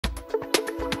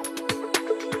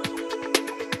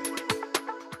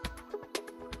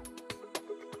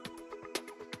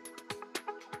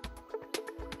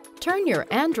Turn your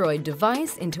Android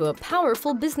device into a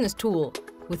powerful business tool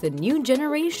with a new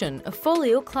generation of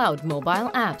Folio Cloud mobile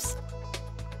apps.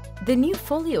 The new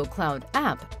Folio Cloud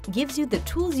app gives you the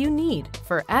tools you need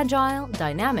for agile,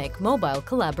 dynamic mobile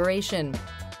collaboration.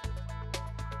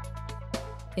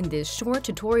 In this short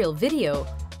tutorial video,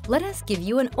 let us give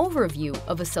you an overview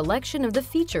of a selection of the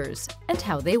features and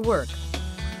how they work.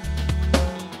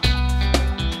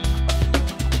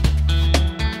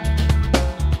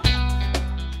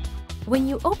 When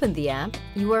you open the app,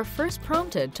 you are first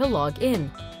prompted to log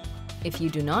in. If you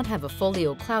do not have a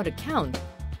Folio Cloud account,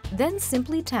 then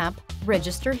simply tap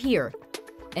Register here,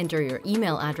 enter your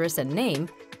email address and name,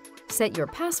 set your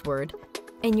password,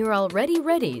 and you're already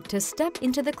ready to step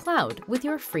into the cloud with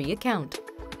your free account.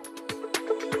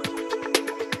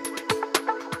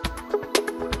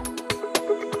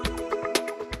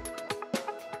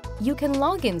 You can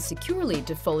log in securely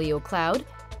to Folio Cloud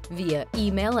via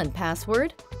email and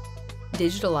password,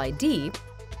 digital ID,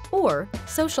 or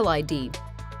social ID.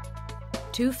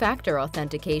 Two-factor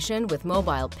authentication with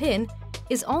mobile PIN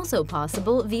is also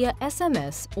possible via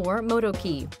SMS or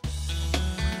MotoKey.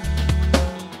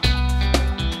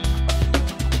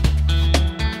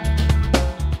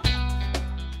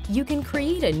 You can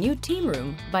create a new team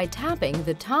room by tapping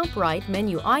the top right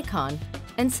menu icon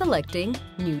and selecting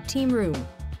New Team Room.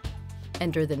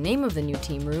 Enter the name of the new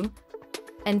team room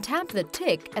and tap the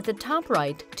tick at the top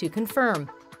right to confirm.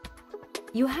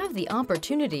 You have the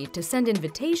opportunity to send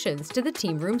invitations to the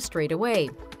team room straight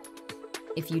away.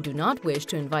 If you do not wish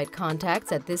to invite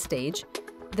contacts at this stage,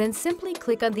 then simply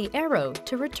click on the arrow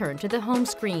to return to the home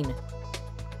screen.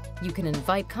 You can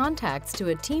invite contacts to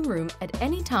a team room at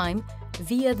any time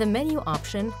via the menu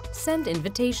option Send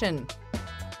Invitation.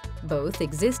 Both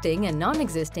existing and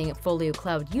non-existing Folio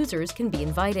Cloud users can be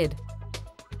invited.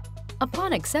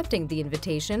 Upon accepting the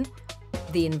invitation,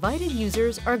 the invited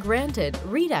users are granted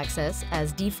read access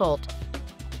as default.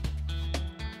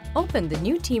 Open the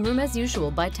new team room as usual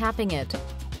by tapping it.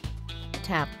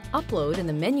 Tap Upload in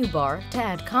the menu bar to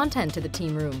add content to the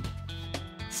team room.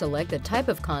 Select the type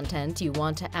of content you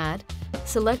want to add,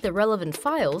 select the relevant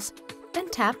files,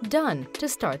 and tap Done to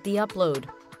start the upload.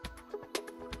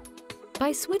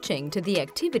 By switching to the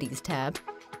Activities tab,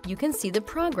 you can see the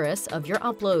progress of your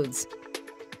uploads.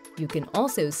 You can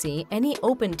also see any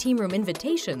open team room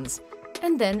invitations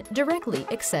and then directly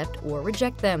accept or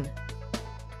reject them.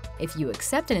 If you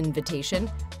accept an invitation,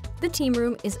 the team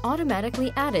room is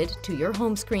automatically added to your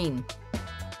home screen.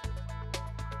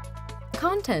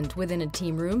 Content within a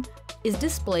team room is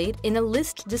displayed in a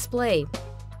list display.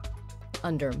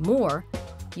 Under More,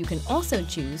 you can also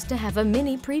choose to have a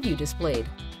mini preview displayed.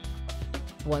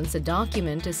 Once a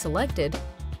document is selected,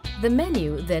 the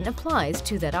menu then applies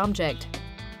to that object.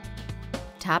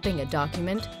 Tapping a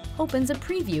document opens a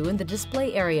preview in the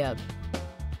display area.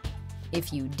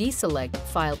 If you deselect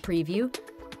File Preview,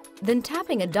 then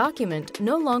tapping a document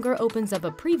no longer opens up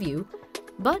a preview,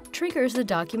 but triggers the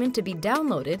document to be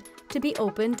downloaded to be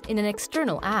opened in an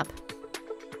external app.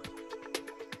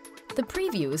 The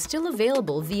preview is still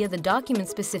available via the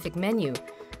document-specific menu,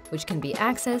 which can be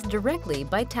accessed directly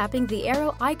by tapping the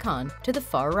arrow icon to the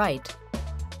far right.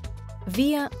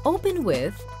 Via Open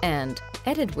With and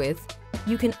Edit With,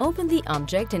 you can open the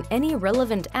object in any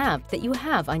relevant app that you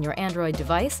have on your Android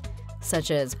device,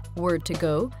 such as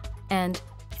Word2Go and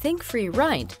Think Free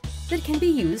Write, that can be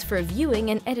used for viewing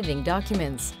and editing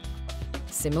documents.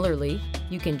 Similarly,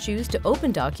 you can choose to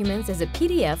open documents as a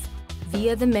PDF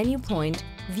via the menu point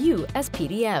View as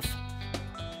PDF.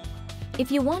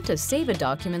 If you want to save a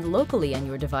document locally on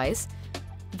your device,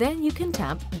 then you can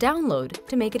tap Download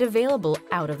to make it available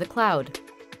out of the cloud.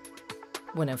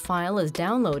 When a file is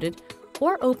downloaded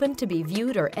or open to be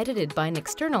viewed or edited by an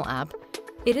external app,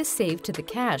 it is saved to the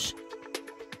cache.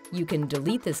 You can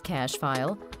delete this cache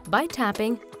file by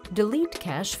tapping Delete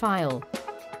Cache File.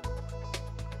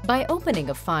 By opening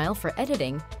a file for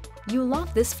editing, you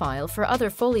lock this file for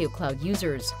other Folio Cloud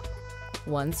users.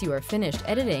 Once you are finished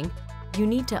editing, you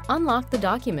need to unlock the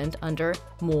document under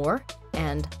More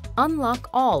and Unlock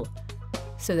All,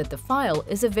 so that the file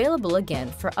is available again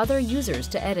for other users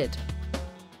to edit.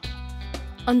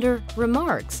 Under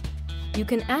Remarks, you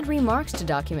can add remarks to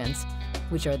documents,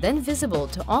 which are then visible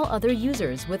to all other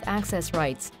users with access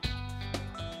rights.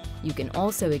 You can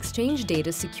also exchange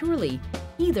data securely,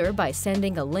 either by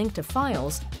sending a link to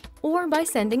files or by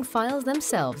sending files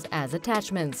themselves as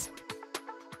attachments.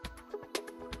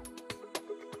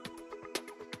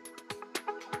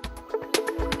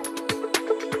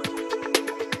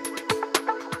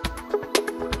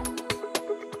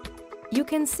 You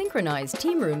can synchronize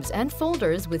team rooms and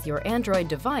folders with your Android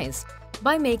device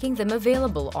by making them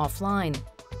available offline.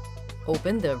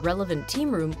 Open the relevant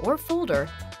team room or folder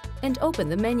and open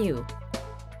the menu.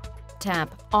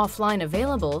 Tap Offline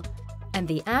Available, and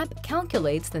the app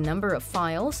calculates the number of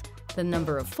files, the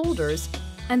number of folders,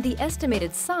 and the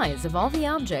estimated size of all the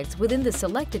objects within the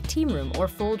selected team room or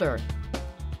folder.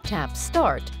 Tap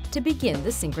Start to begin the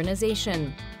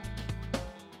synchronization.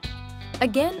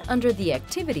 Again, under the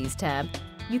Activities tab,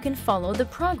 you can follow the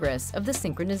progress of the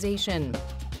synchronization.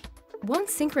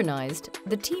 Once synchronized,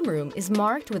 the team room is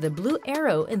marked with a blue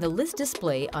arrow in the list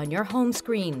display on your home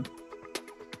screen.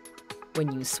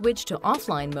 When you switch to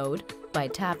offline mode by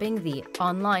tapping the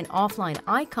Online/Offline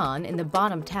icon in the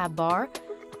bottom tab bar,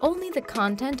 only the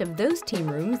content of those team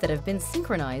rooms that have been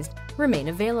synchronized remain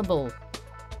available.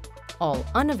 All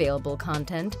unavailable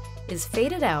content is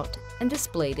faded out and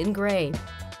displayed in gray.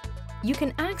 You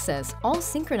can access all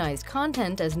synchronized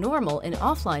content as normal in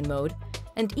offline mode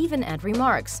and even add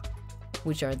remarks,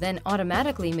 which are then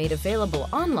automatically made available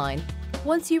online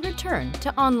once you return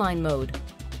to online mode.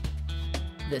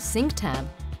 The Sync tab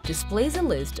displays a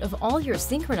list of all your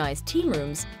synchronized team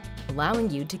rooms, allowing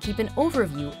you to keep an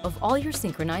overview of all your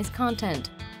synchronized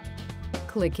content.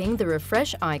 Clicking the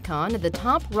refresh icon at the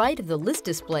top right of the list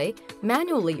display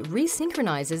manually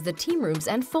resynchronizes the team rooms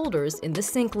and folders in the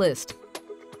sync list.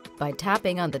 By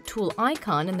tapping on the tool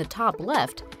icon in the top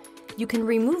left, you can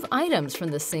remove items from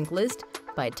the sync list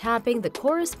by tapping the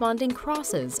corresponding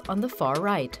crosses on the far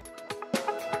right.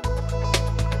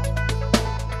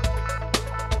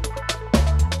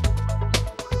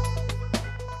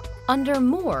 Under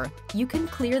More, you can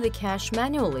clear the cache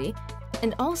manually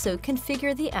and also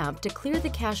configure the app to clear the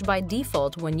cache by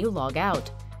default when you log out.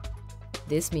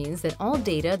 This means that all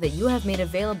data that you have made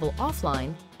available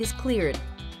offline is cleared.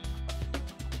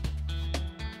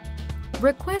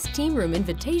 Request Team Room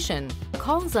Invitation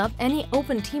calls up any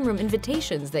open team room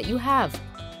invitations that you have.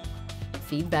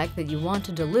 Feedback that you want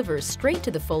to deliver straight to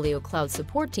the Folio Cloud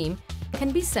support team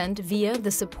can be sent via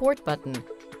the Support button.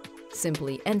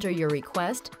 Simply enter your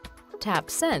request,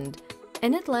 tap Send,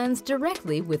 and it lands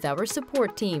directly with our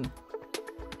support team.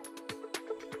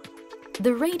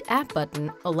 The Rate App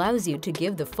button allows you to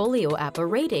give the Folio app a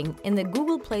rating in the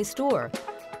Google Play Store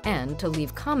and to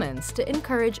leave comments to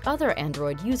encourage other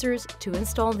Android users to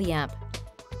install the app.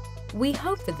 We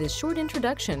hope that this short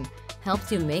introduction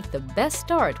helps you make the best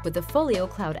start with the Folio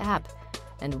Cloud app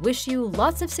and wish you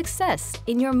lots of success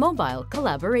in your mobile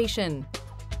collaboration.